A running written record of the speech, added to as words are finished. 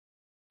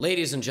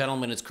Ladies and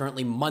gentlemen, it's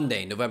currently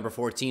Monday, November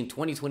 14,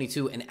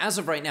 2022, and as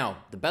of right now,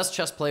 the best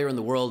chess player in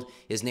the world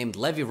is named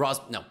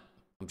No,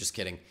 I'm just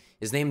kidding.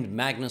 Is named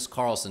Magnus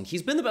Carlsen.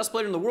 He's been the best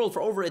player in the world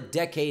for over a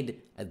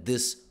decade at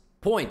this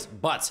point,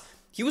 but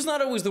he was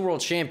not always the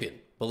world champion,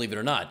 believe it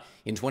or not.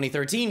 In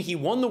 2013, he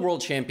won the world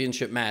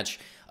championship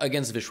match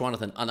against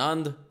Vishwanathan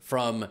Anand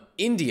from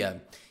India,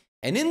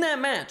 and in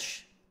that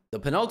match, the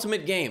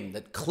penultimate game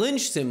that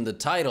clinched him the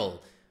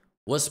title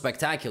was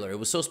spectacular. It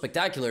was so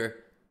spectacular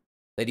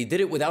that he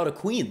did it without a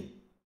queen.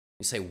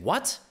 You say,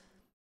 what?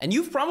 And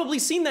you've probably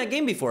seen that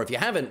game before. If you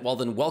haven't, well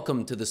then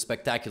welcome to the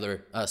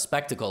spectacular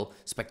spectacle.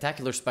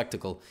 Spectacular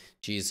spectacle.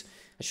 Jeez,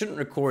 I shouldn't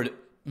record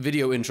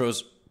video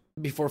intros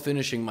before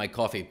finishing my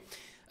coffee.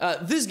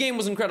 This game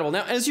was incredible.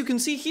 Now, as you can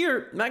see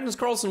here, Magnus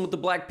Carlsen with the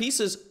black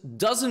pieces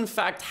does in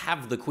fact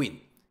have the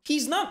queen.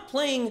 He's not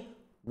playing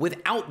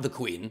without the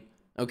queen,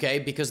 okay?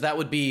 Because that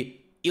would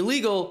be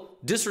illegal,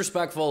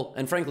 disrespectful,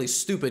 and frankly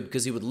stupid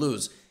because he would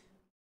lose.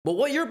 But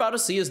what you're about to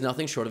see is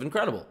nothing short of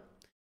incredible.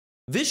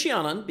 Vishy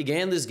Anand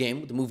began this game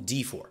with the move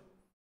d4,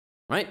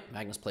 right?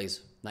 Magnus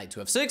plays knight to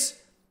f6,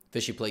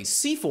 Vishy plays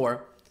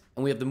c4,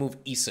 and we have the move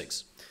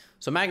e6.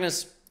 So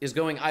Magnus is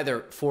going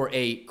either for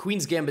a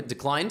queen's gambit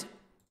declined,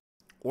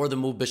 or the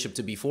move bishop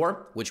to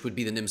b4, which would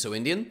be the Nimzo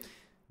Indian.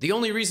 The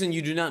only reason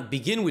you do not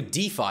begin with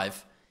d5,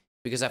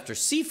 because after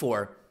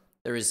c4,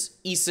 there is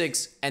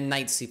e6, and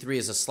knight c3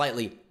 is a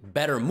slightly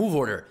better move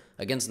order.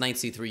 Against knight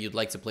c3, you'd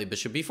like to play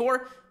bishop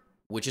b4,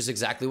 which is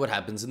exactly what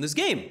happens in this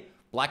game.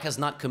 Black has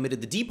not committed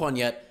the d-pawn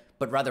yet,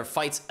 but rather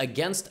fights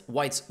against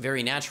white's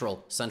very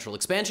natural central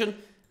expansion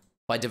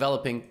by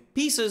developing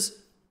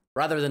pieces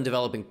rather than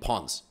developing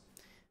pawns.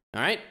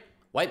 All right,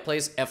 white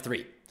plays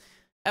f3.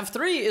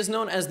 f3 is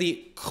known as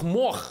the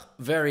Kmoch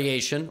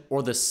variation,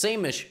 or the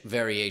same-ish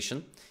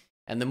variation,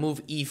 and the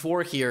move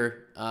e4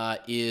 here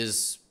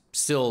is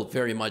still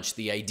very much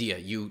the idea.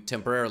 You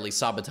temporarily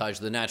sabotage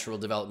the natural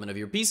development of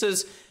your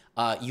pieces,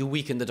 you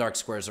weaken the dark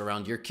squares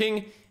around your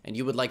king, and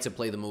you would like to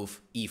play the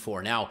move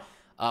e4. Now,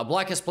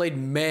 Black has played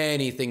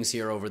many things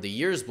here over the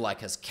years.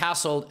 Black has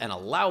castled and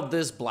allowed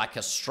this. Black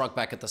has struck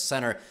back at the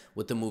center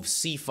with the move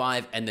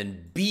c5 and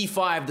then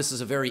b5. This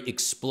is a very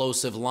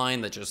explosive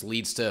line that just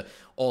leads to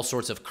all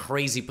sorts of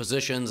crazy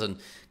positions and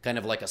kind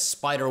of like a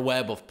spider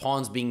web of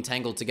pawns being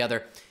tangled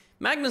together.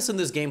 Magnus in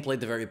this game played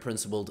the very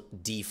principled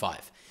d5.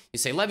 You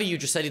say, Levy, you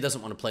just said he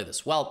doesn't want to play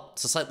this. Well,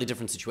 it's a slightly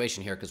different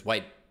situation here because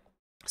white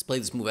has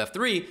played this move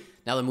f3.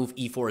 Now the move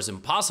e4 is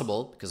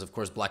impossible because, of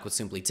course, black would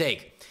simply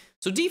take.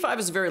 So d5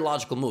 is a very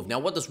logical move. Now,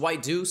 what does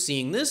white do?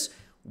 Seeing this,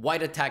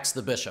 white attacks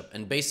the bishop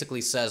and basically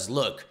says,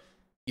 look,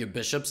 your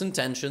bishop's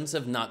intentions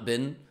have not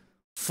been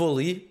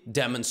fully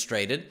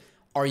demonstrated.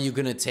 Are you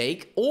going to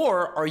take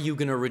or are you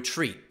going to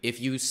retreat? If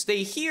you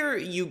stay here,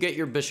 you get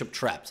your bishop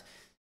trapped.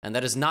 And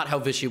that is not how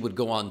Vishy would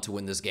go on to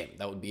win this game.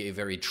 That would be a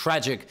very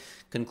tragic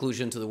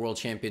conclusion to the world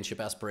championship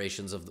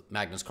aspirations of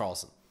Magnus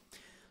Carlsen.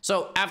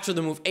 So after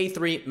the move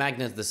a3,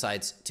 Magnus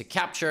decides to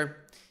capture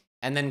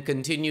and then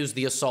continues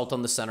the assault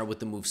on the center with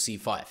the move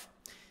c5.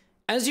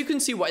 As you can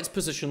see, white's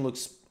position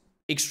looks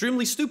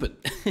extremely stupid,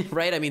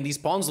 right? I mean, these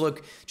pawns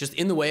look just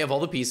in the way of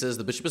all the pieces.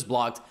 The bishop is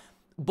blocked,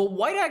 but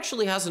white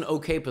actually has an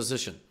okay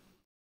position.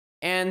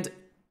 And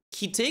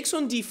he takes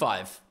on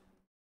d5.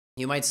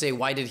 You might say,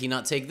 why did he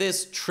not take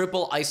this?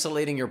 Triple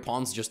isolating your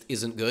pawns just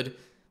isn't good.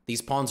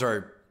 These pawns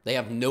they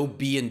have no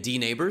B and D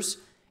neighbors,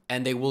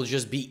 and they will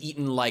just be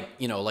eaten like,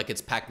 you know, like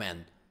it's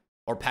Pac-Man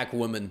or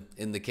Pac-Woman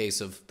in the case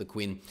of the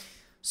queen.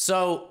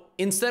 So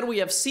instead we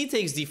have c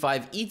takes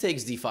d5, e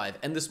takes d5,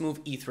 and this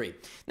move e3.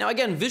 Now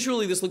again,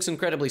 visually this looks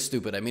incredibly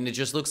stupid. I mean, it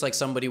just looks like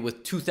somebody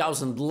with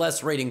 2,000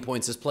 less rating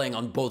points is playing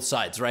on both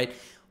sides, right?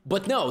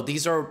 But no,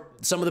 these are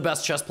some of the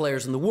best chess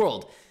players in the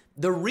world.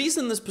 The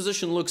reason this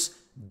position looks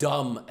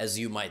dumb, as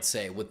you might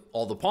say, with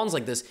all the pawns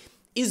like this,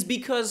 is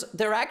because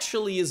there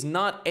actually is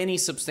not any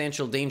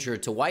substantial danger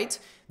to white.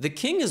 The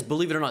king is,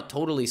 believe it or not,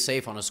 totally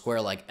safe on a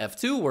square like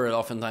f2, where it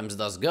oftentimes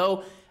does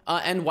go.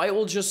 And white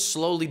will just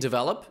slowly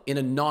develop in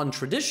a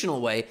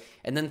non-traditional way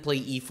and then play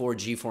e4,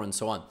 g4, and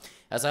so on.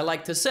 As I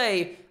like to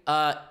say,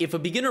 if a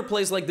beginner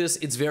plays like this,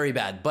 it's very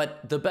bad.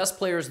 But the best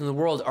players in the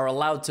world are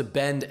allowed to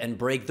bend and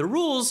break the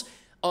rules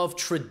of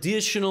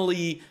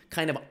traditionally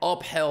kind of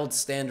upheld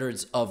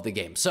standards of the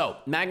game. So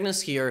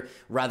Magnus here,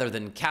 rather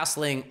than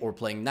castling or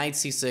playing knight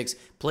c6,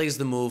 plays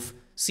the move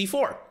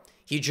c4.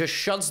 He just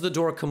shuts the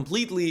door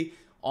completely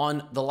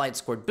on the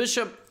light-scored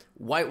bishop.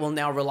 White will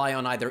now rely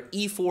on either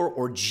e4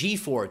 or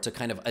g4 to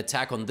kind of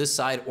attack on this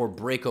side or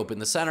break open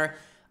the center.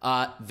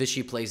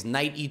 Vishy plays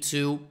knight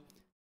e2.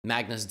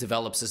 Magnus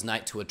develops his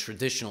knight to a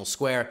traditional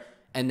square.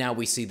 And now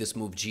we see this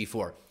move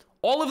g4.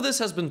 All of this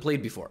has been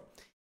played before.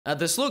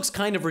 This looks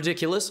kind of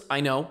ridiculous. I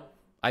know.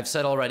 I've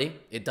said already.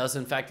 It does,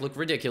 in fact, look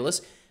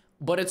ridiculous.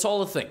 But it's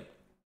all a thing.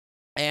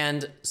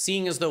 And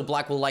seeing as though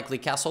black will likely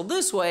castle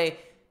this way,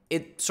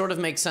 it sort of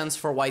makes sense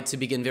for white to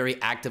begin very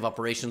active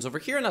operations over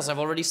here. And as I've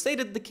already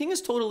stated, the king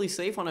is totally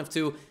safe on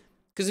f2.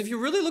 Because if you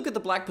really look at the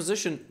black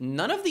position,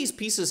 none of these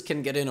pieces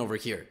can get in over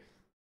here.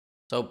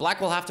 So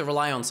black will have to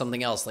rely on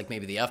something else, like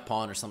maybe the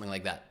f-pawn or something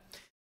like that.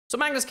 So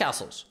Magnus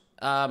castles.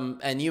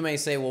 And you may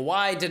say, well,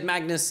 why did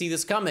Magnus see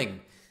this coming?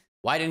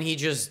 Why didn't he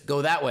just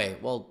go that way?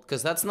 Well,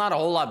 because that's not a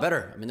whole lot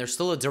better. I mean, there's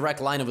still a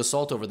direct line of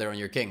assault over there on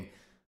your king.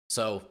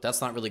 So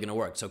that's not really going to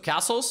work. So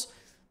castles,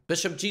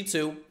 bishop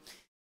g2.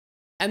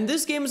 And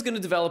this game is going to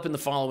develop in the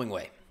following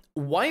way.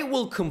 White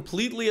will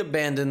completely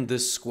abandon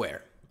this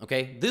square.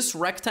 Okay, this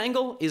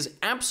rectangle is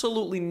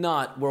absolutely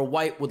not where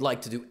white would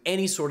like to do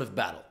any sort of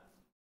battle.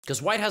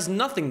 Because white has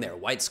nothing there.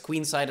 White's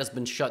queen side has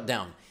been shut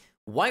down.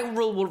 White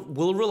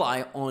will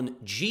rely on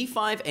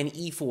g5 and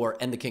e4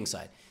 and the king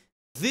side.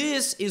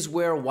 This is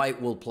where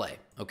white will play,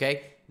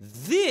 okay?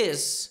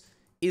 This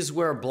is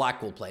where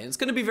black will play. And it's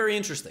going to be very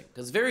interesting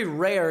because it's very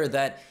rare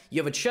that you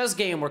have a chess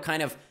game where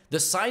kind of the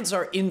sides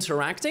are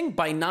interacting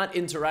by not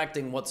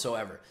interacting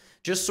whatsoever.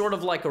 Just sort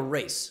of like a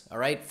race, all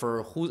right,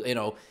 for who,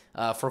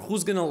 for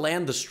who's going to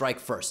land the strike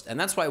first. And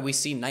that's why we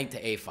see knight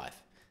to a5. All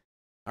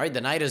right,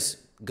 the knight is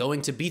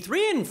going to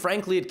b3, and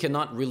frankly, it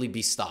cannot really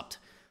be stopped.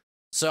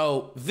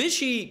 So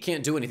Vichy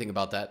can't do anything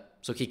about that,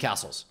 so he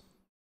castles.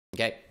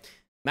 Okay,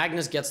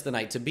 Magnus gets the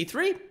knight to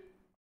b3.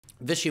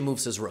 Vichy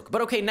moves his rook.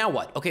 But okay, now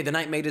what? Okay, the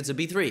knight made it to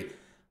b3.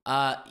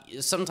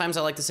 Sometimes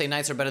I like to say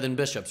knights are better than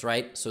bishops,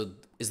 right? So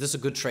is this a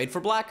good trade for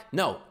black?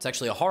 No, it's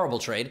actually a horrible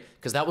trade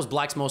because that was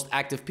black's most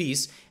active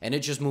piece, and it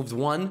just moved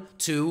 1,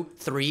 2,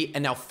 3,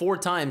 and now 4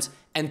 times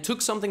and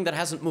took something that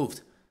hasn't moved.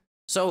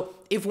 So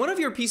if one of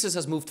your pieces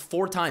has moved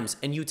 4 times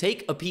and you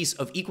take a piece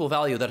of equal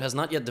value that has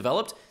not yet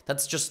developed,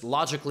 that's just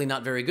logically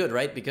not very good,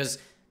 right? Because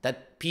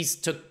that piece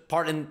took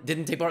part and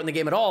didn't take part in the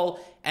game at all,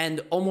 and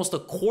almost a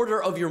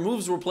quarter of your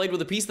moves were played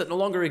with a piece that no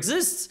longer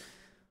exists.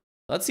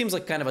 That seems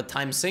like kind of a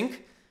time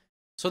sink.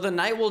 So the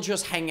knight will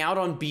just hang out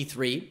on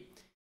b3,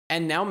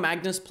 and now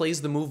Magnus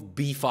plays the move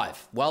b5.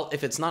 Well,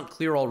 if it's not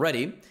clear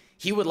already,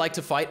 he would like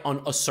to fight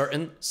on a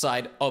certain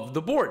side of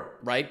the board,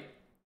 right?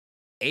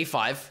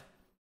 a5,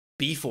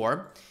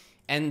 b4,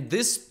 and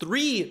this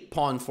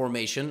 3-pawn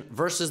formation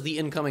versus the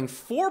incoming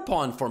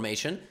 4-pawn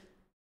formation,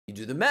 you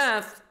do the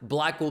math,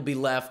 black will be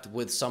left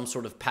with some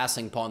sort of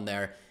passing pawn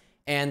there.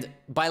 And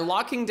by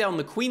locking down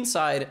the queen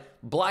side,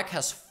 black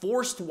has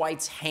forced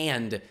white's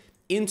hand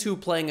into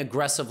playing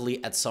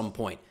aggressively at some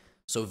point.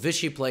 So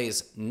Vichy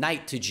plays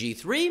knight to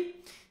g3,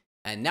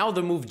 and now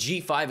the move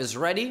g5 is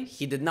ready.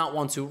 He did not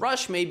want to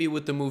rush maybe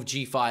with the move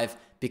g5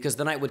 because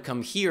the knight would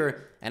come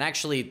here, and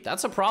actually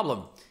that's a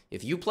problem.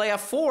 If you play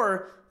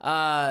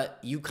f4,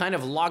 you kind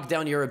of lock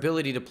down your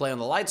ability to play on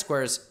the light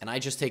squares, and I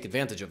just take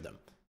advantage of them.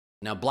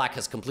 Now black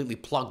has completely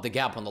plugged the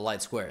gap on the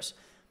light squares.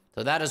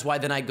 So that is why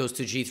the knight goes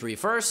to g3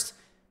 first.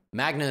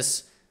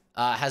 Magnus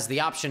has the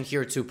option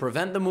here to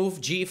prevent the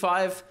move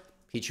g5.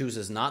 He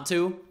chooses not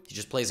to. He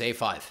just plays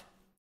a5.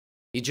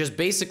 He just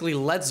basically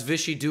lets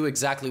Vichy do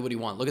exactly what he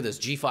wants. Look at this,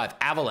 g5,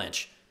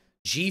 avalanche.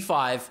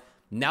 g5,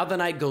 now the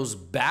knight goes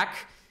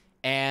back,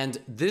 and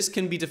this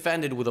can be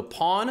defended with a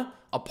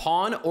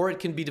pawn, or it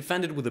can be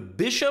defended with a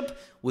bishop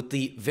with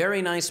the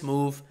very nice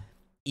move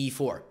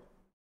e4.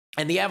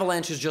 And the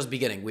avalanche is just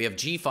beginning. We have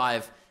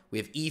g5, we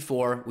have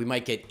e4, we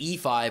might get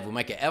e5, we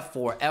might get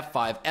f4,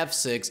 f5,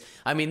 f6.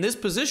 I mean, this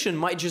position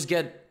might just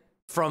get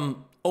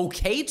from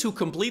okay to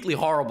completely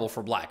horrible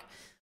for black.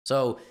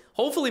 So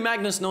hopefully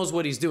Magnus knows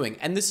what he's doing.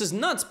 And this is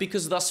nuts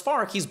because thus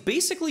far, he's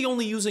basically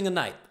only using a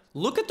knight.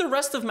 Look at the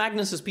rest of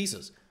Magnus's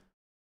pieces.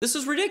 This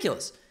is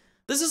ridiculous.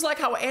 This is like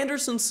how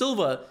Anderson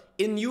Silva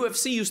in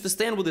UFC used to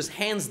stand with his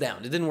hands down.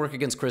 It didn't work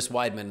against Chris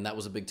Weidman, and that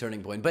was a big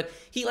turning point. But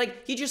he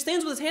just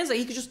stands with his hands down.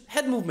 He could just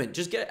head movement,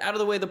 just get out of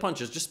the way of the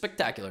punches. Just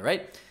spectacular,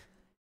 right?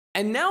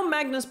 And now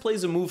Magnus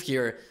plays a move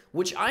here,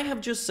 which I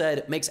have just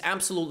said makes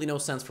absolutely no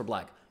sense for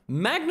black.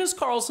 Magnus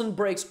Carlsen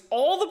breaks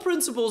all the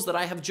principles that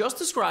I have just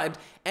described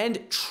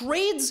and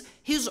trades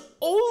his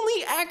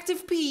only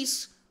active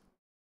piece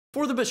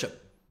for the bishop.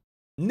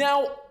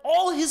 Now,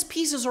 all his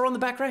pieces are on the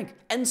back rank,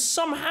 and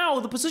somehow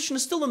the position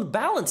is still in the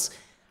balance.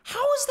 How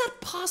is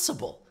that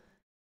possible?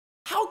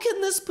 How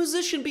can this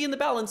position be in the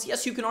balance?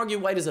 Yes, you can argue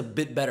white is a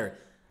bit better,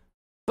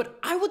 but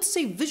I would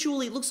say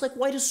visually it looks like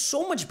white is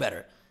so much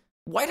better.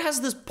 White has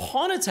this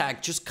pawn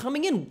attack just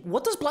coming in.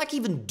 What does black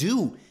even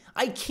do?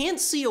 I can't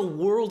see a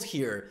world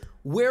here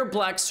where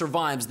black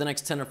survives the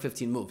next 10 or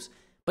 15 moves.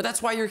 But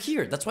that's why you're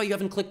here. That's why you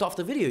haven't clicked off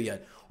the video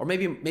yet. Or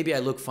maybe I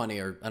look funny,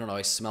 or I don't know,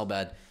 I smell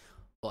bad.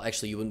 Well,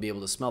 actually, you wouldn't be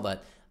able to smell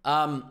that.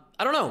 I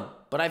don't know,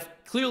 but I've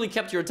clearly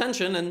kept your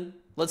attention, and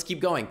let's keep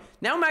going.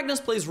 Now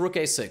Magnus plays rook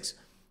a6.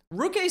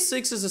 Rook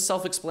a6 is a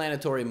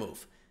self-explanatory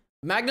move.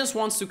 Magnus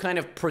wants to kind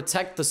of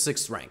protect the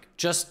 6th rank,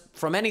 just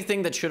from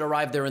anything that should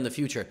arrive there in the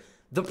future.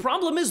 The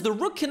problem is the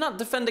rook cannot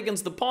defend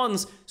against the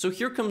pawns, so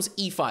here comes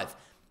e5.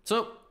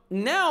 So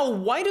now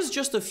white is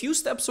just a few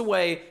steps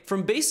away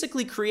from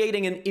basically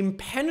creating an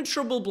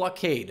impenetrable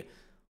blockade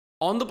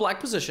on the black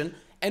position.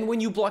 And when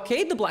you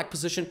blockade the black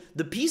position,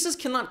 the pieces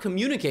cannot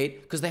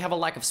communicate because they have a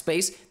lack of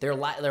space. They're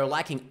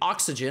lacking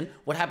oxygen.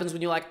 What happens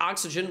when you lack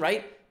oxygen,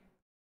 right?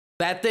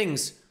 Bad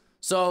things.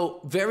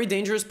 So very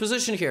dangerous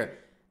position here.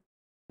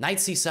 Knight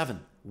c7.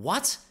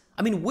 What?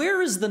 I mean,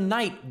 where is the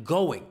knight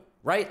going,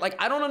 right?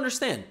 Like, I don't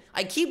understand.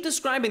 I keep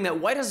describing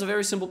that white has a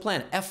very simple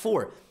plan,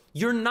 f4.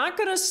 You're not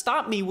gonna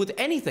stop me with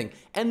anything.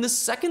 And the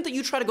second that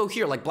you try to go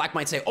here, like black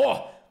might say,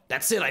 oh,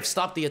 that's it, I've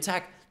stopped the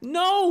attack.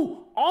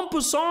 No, en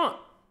passant.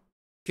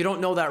 If you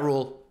don't know that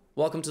rule,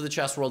 welcome to the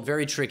chess world,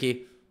 very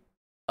tricky.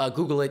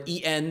 Google it,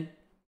 E-N-P-A-S-S-A-N-T,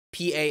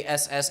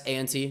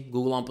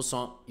 Google en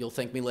passant, you'll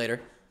thank me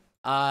later.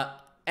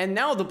 And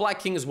now the black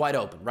king is wide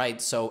open, right?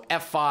 So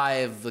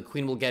F5, the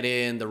queen will get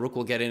in, the rook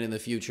will get in the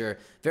future.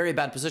 Very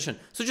bad position.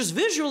 So just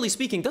visually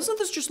speaking, doesn't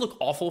this just look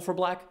awful for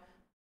black?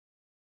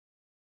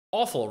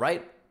 Awful,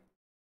 right?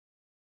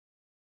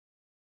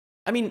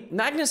 I mean,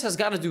 Magnus has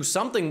got to do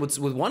something with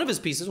one of his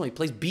pieces when he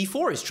plays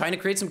b4. He's trying to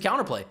create some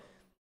counterplay.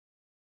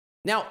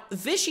 Now,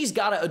 Vishy's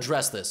got to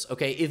address this,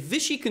 okay? If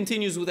Vishy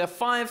continues with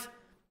f5,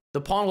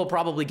 the pawn will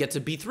probably get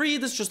to b3.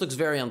 This just looks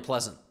very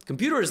unpleasant.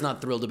 Computer is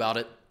not thrilled about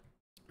it.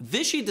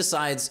 Vishy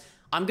decides,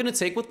 I'm going to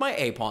take with my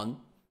a pawn,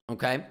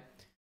 okay?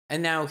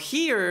 And now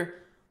here,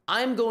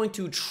 I'm going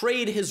to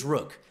trade his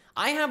rook.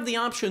 I have the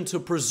option to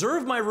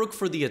preserve my rook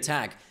for the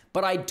attack,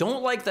 but I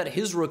don't like that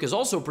his rook is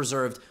also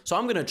preserved, so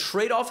I'm going to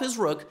trade off his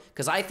rook,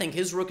 because I think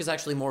his rook is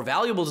actually more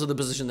valuable to the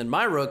position than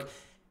my rook.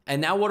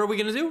 And now what are we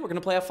going to do? We're going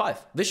to play f5.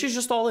 Vishy's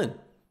just all in.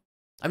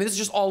 I mean, this is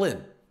just all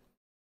in.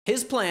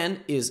 His plan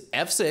is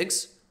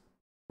f6,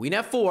 queen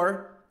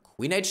f4,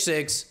 queen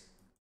h6,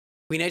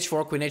 queen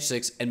h4, queen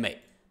h6, and mate.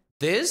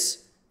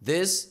 This.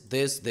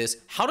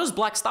 How does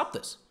black stop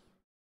this?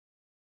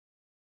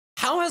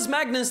 How has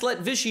Magnus let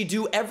Vishy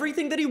do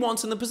everything that he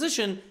wants in the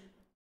position?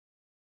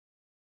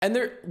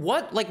 And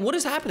what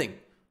is happening?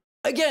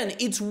 Again,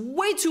 it's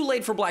way too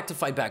late for black to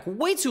fight back.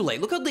 Way too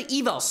late. Look how the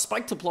eval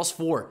spiked to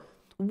 +4.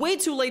 Way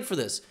too late for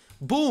this.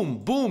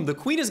 Boom, boom. The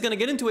queen is going to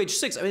get into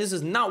h6. I mean, this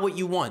is not what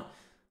you want.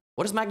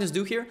 What does Magnus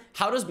do here?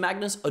 How does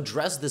Magnus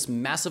address this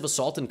massive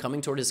assault and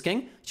coming toward his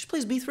king? He just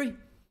plays b3.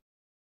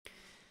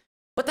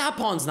 But that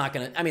pawn's not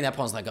going to... I mean, that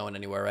pawn's not going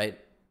anywhere, right?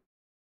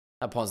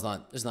 That pawn's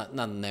not... There's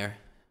nothing there.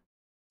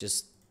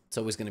 Just... It's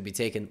always going to be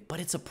taken. But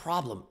it's a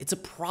problem. It's a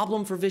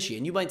problem for Vishy.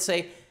 And you might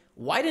say,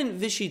 why didn't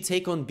Vishy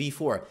take on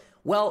b4?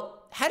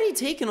 Well, had he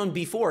taken on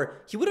b4,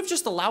 he would have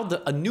just allowed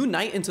a new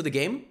knight into the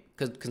game,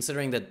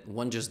 considering that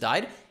one just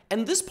died.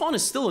 And this pawn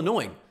is still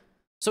annoying.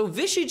 So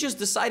Vishy just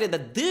decided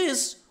that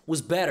this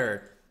was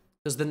better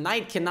because the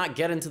knight cannot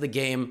get into the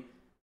game.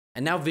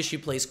 And now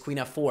Vishy plays queen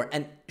f4.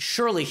 And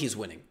surely he's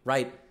winning,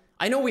 right?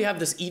 I know we have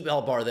this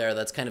eval bar there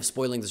that's kind of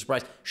spoiling the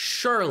surprise.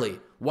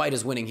 Surely white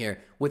is winning here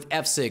with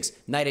f6,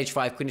 knight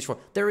h5, queen h4.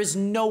 There is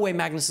no way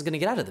Magnus is going to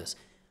get out of this.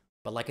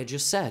 But like I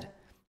just said,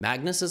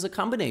 Magnus is a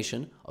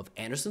combination of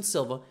Anderson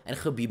Silva and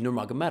Khabib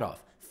Nurmagomedov.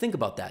 Think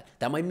about that.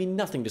 That might mean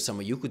nothing to some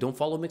of you who don't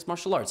follow mixed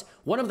martial arts.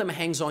 One of them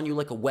hangs on you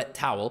like a wet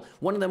towel.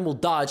 One of them will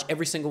dodge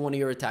every single one of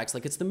your attacks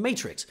like it's the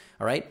Matrix,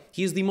 all right?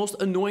 He is the most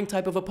annoying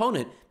type of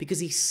opponent because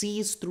he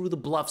sees through the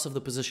bluffs of the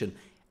position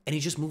and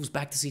he just moves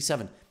back to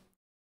c7.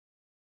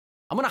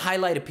 I'm going to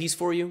highlight a piece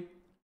for you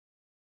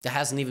that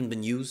hasn't even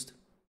been used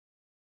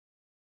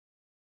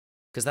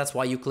because that's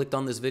why you clicked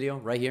on this video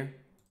right here.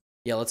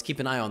 Yeah, let's keep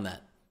an eye on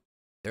that.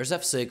 There's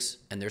f6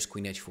 and there's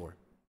queen h4.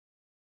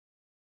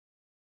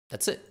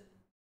 That's it.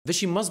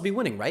 Vishy must be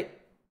winning, right?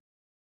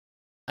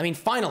 I mean,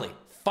 finally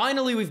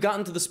we've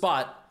gotten to the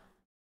spot.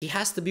 He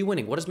has to be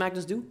winning. What does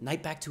Magnus do?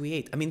 Knight back to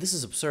e8. I mean, this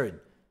is absurd.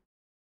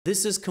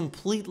 This is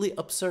completely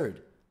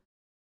absurd.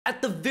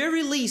 At the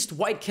very least,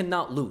 white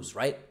cannot lose,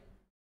 right?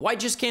 White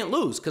just can't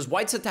lose because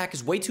white's attack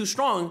is way too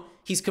strong.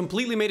 He's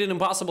completely made it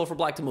impossible for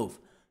black to move.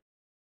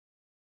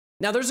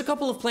 Now, there's a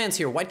couple of plans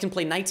here. White can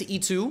play knight to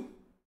e2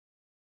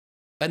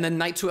 and then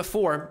knight to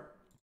f4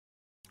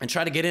 and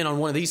try to get in on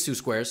one of these two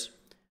squares.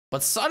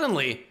 But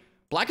suddenly,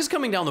 black is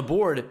coming down the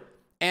board,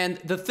 and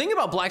the thing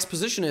about black's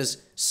position is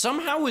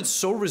somehow it's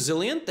so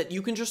resilient that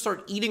you can just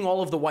start eating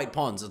all of the white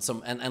pawns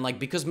and like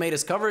because mate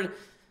is covered,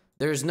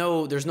 there's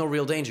no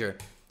real danger.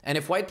 And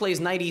if white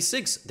plays knight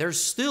e6,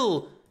 there's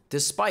still,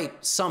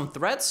 despite some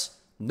threats,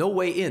 no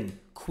way in.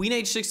 Queen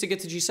h6 to get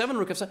to g7,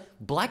 rook f7.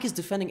 Black is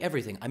defending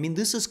everything. I mean,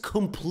 this is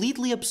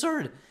completely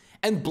absurd.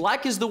 And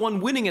black is the one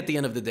winning at the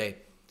end of the day.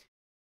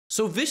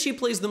 So Vishy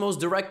plays the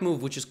most direct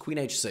move, which is queen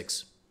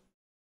h6.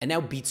 And now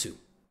b2,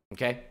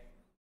 okay?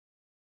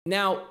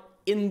 Now,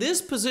 in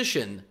this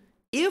position,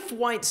 if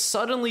white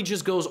suddenly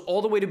just goes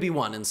all the way to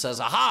b1 and says,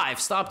 aha, I've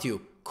stopped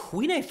you,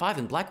 queen a5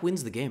 and black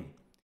wins the game.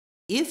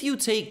 If you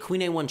take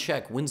queen a1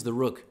 check, wins the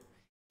rook.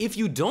 If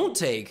you don't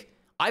take,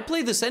 I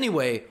play this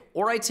anyway,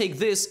 or I take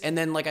this, and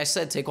then, like I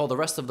said, take all the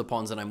rest of the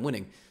pawns and I'm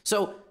winning.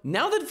 So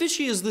now that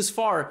Vishy is this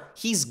far,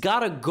 he's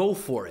gotta go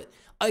for it.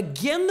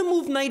 Again, the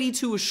move knight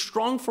e2 is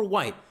strong for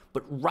white.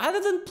 But rather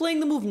than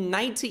playing the move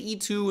knight to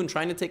e2 and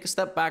trying to take a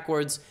step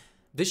backwards,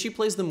 Vishy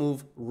plays the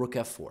move rook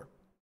f4.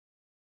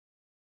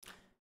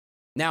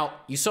 Now,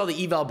 you saw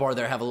the eval bar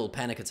there have a little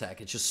panic attack.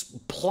 It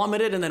just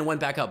plummeted and then went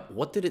back up.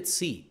 What did it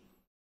see?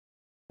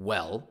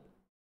 Well,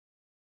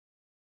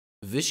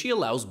 Vishy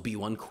allows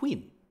b1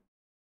 queen.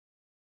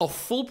 A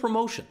full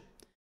promotion,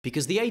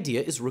 because the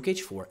idea is rook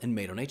h4 and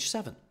mate on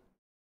h7.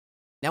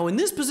 Now, in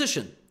this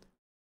position,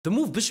 the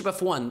move bishop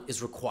f1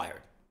 is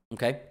required,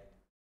 okay?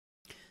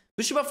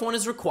 Bishop f1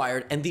 is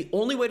required, and the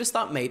only way to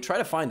stop mate, try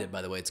to find it,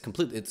 by the way, it's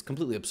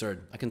completely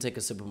absurd. I can take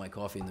a sip of my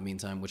coffee in the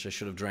meantime, which I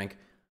should have drank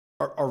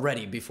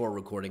already before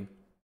recording.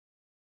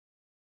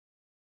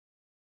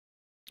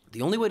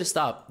 The only way to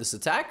stop this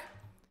attack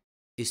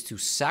is to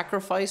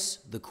sacrifice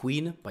the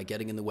queen by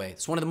getting in the way.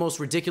 It's one of the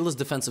most ridiculous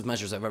defensive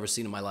measures I've ever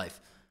seen in my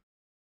life.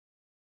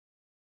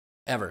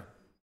 Ever.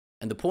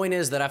 And the point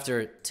is that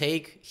after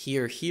take,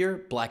 here,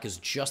 here, black is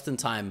just in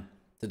time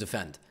to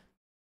defend.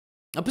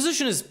 Now,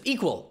 position is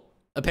equal,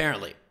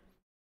 apparently.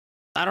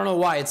 I don't know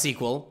why it's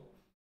equal.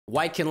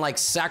 White can, like,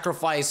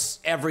 sacrifice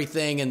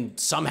everything and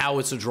somehow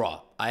it's a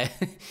draw.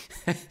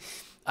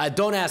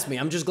 Don't ask me.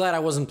 I'm just glad I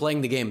wasn't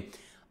playing the game.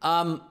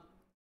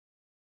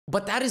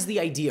 But that is the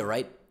idea,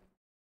 right?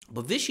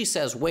 But Vishy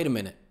says, wait a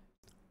minute.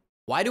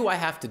 Why do I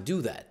have to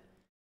do that?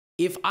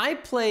 If I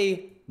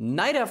play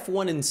knight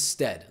f1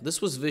 instead,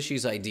 this was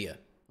Vishy's idea,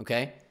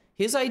 okay?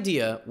 His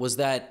idea was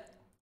that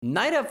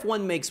knight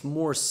f1 makes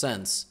more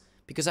sense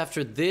because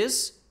after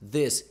this,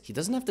 he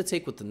doesn't have to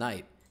take with the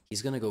knight.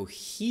 He's going to go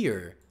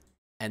here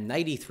and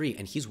knight e3,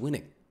 and he's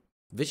winning.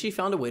 Vishy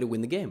found a way to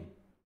win the game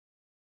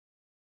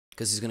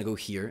because he's going to go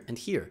here and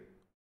here.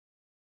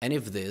 And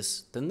if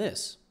this, then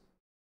this.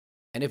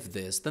 And if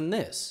this, then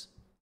this.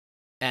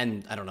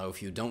 And I don't know,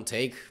 if you don't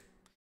take,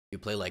 you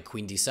play like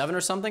queen d7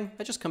 or something,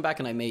 I just come back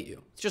and I mate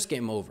you. It's just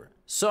game over.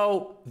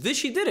 So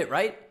Vishy did it,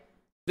 right?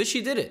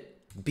 Vishy did it.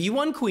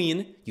 b1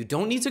 queen, you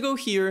don't need to go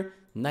here,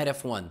 knight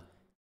f1.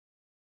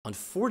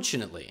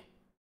 Unfortunately,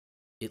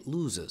 it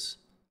loses.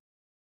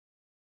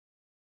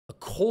 A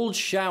cold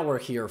shower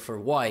here for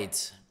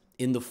white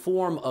in the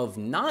form of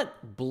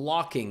not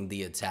blocking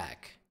the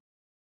attack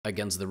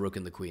against the rook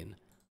and the queen,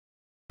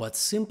 but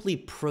simply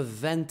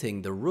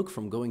preventing the rook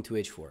from going to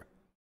h4.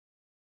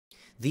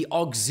 The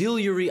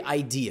auxiliary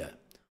idea.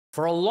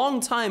 For a long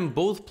time,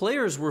 both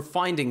players were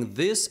finding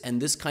this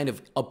and this kind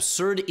of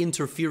absurd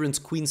interference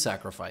queen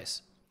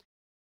sacrifice.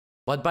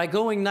 But by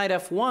going knight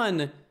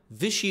f1,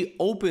 Vishy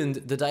opened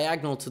the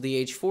diagonal to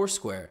the h4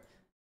 square.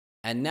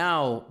 And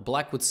now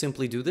black would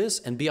simply do this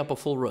and be up a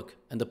full rook.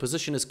 And the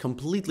position is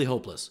completely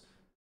hopeless.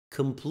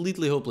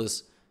 Completely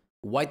hopeless.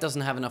 White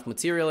doesn't have enough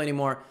material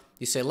anymore.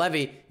 You say,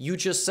 Levy, you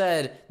just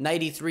said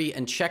knight e3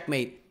 and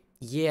checkmate.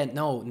 Yeah,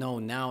 no,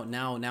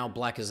 now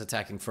black is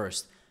attacking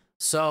first.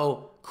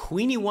 So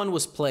queen e1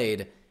 was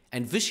played,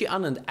 and Vishy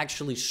Anand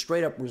actually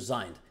straight up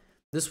resigned.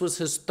 This was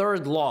his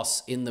third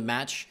loss in the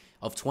match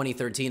of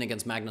 2013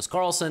 against Magnus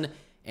Carlsen,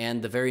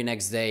 and the very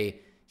next day,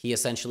 he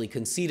essentially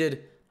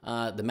conceded.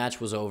 The match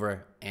was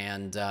over,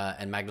 and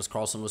Magnus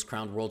Carlsen was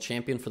crowned world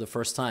champion for the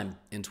first time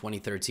in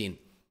 2013.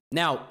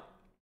 Now,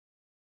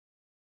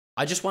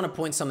 I just want to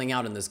point something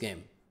out in this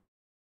game.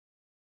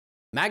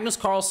 Magnus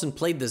Carlsen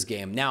played this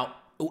game. Now,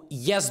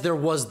 yes, there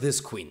was this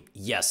queen.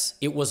 Yes,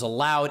 it was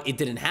allowed. It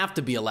didn't have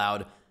to be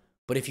allowed.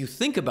 But if you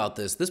think about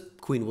this, this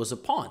queen was a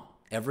pawn.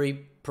 Every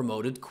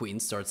promoted queen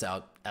starts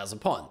out as a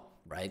pawn,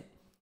 right?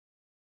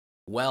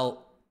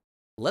 Well,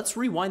 let's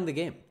rewind the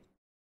game.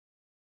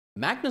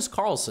 Magnus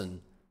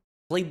Carlsen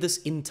played this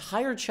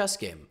entire chess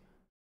game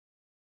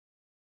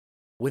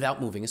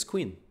without moving his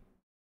queen.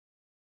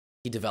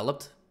 He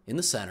developed in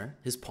the center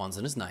his pawns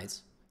and his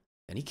knights,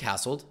 and he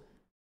castled.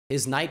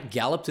 His knight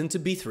galloped into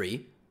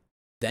b3,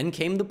 then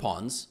came the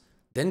pawns,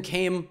 then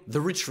came the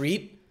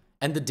retreat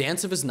and the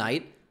dance of his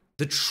knight,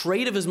 the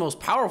trade of his most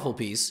powerful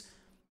piece.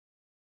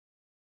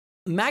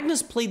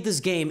 Magnus played this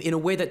game in a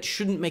way that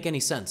shouldn't make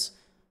any sense.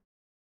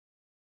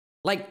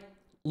 Like,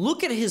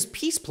 look at his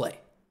piece play.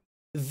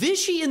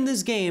 Vishy in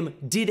this game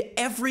did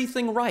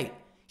everything right.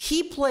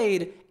 He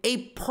played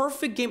a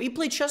perfect game. He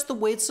played chess the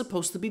way it's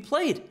supposed to be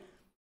played.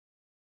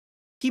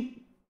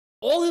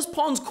 All his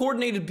pawns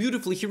coordinated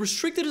beautifully. He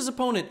restricted his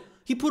opponent.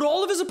 He put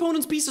all of his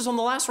opponent's pieces on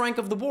the last rank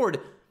of the board.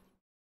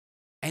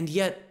 And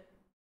yet,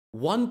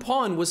 one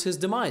pawn was his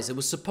demise. It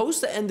was supposed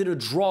to end in a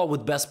draw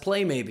with best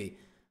play, maybe.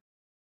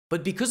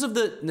 But because of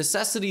the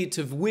necessity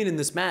to win in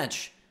this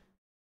match,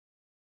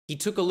 he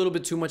took a little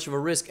bit too much of a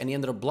risk and he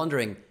ended up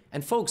blundering.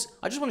 And folks,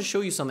 I just want to show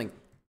you something.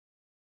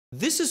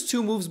 This is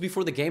 2 moves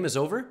before the game is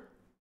over.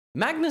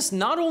 Magnus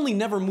not only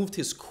never moved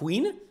his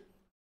queen,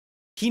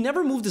 he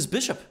never moved his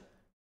bishop.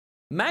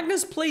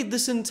 Magnus played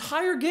this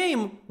entire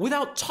game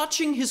without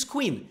touching his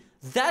queen.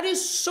 That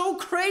is so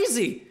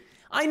crazy.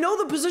 I know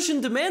the position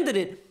demanded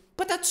it,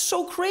 but that's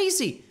so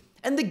crazy.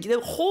 And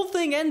the whole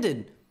thing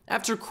ended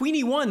after queen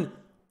e1.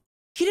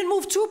 He didn't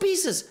move 2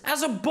 pieces.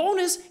 As a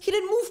bonus, he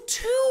didn't move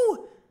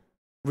 2.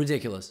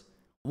 Ridiculous.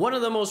 One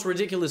of the most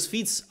ridiculous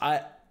feats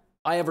I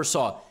ever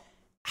saw.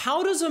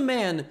 How does a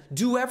man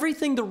do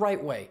everything the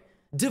right way,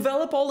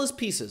 develop all his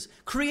pieces,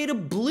 create a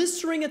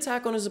blistering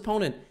attack on his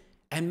opponent,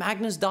 and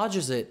Magnus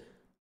dodges it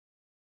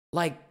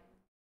like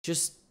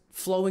just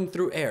flowing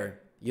through air?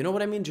 You know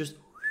what I mean? Just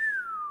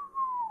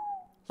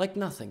like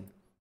nothing.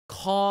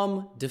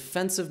 Calm,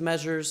 defensive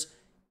measures.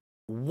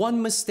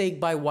 One mistake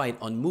by white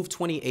on move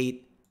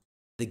 28.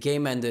 The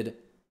game ended,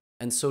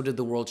 and so did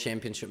the World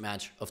Championship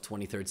match of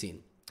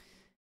 2013.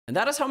 And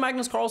that is how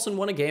Magnus Carlsen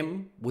won a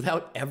game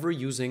without ever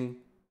using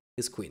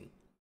his queen.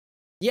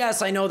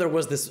 Yes, I know there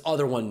was this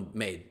other one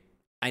made.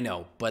 I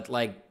know, but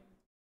like,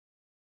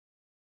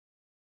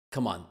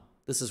 come on.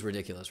 This is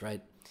ridiculous,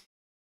 right?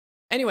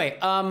 Anyway,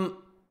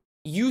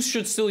 you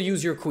should still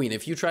use your queen.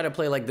 If you try to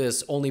play like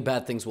this, only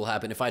bad things will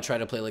happen. If I try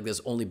to play like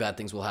this, only bad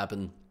things will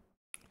happen.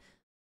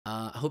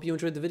 I hope you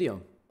enjoyed the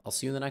video. I'll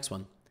see you in the next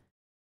one.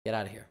 Get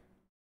out of here.